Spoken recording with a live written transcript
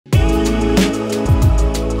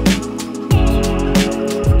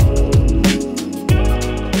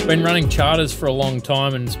Been running charters for a long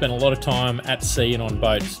time and spent a lot of time at sea and on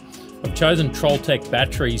boats. I've chosen TrollTek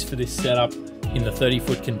batteries for this setup in the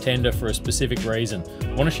 30-foot contender for a specific reason.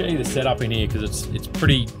 I want to show you the setup in here because it's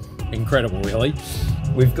pretty incredible, really.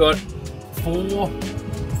 We've got 4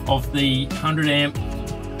 of the 100 amp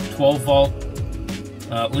 12 volt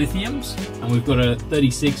lithiums, and we've got a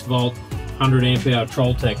 36 volt 100 amp hour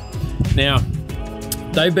TrollTek. Now,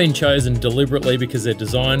 they've been chosen deliberately because they're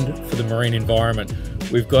designed for the marine environment.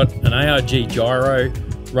 We've got an ARG gyro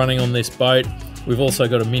running on this boat. We've also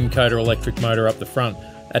got a Minn Kota electric motor up the front.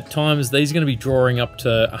 At times, these are going to be drawing up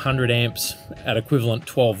to 100 amps at equivalent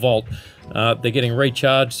 12 volt. They're getting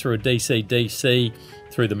recharged through a DC-DC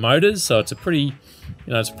through the motors, so it's a pretty,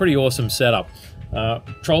 it's a pretty awesome setup.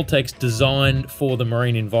 TrollTek's designed for the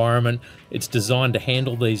marine environment. It's designed to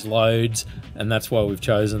handle these loads, and that's why we've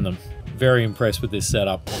chosen them. Very impressed with this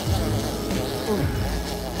setup.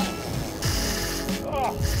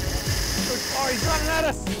 Oh, he's running at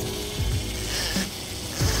us.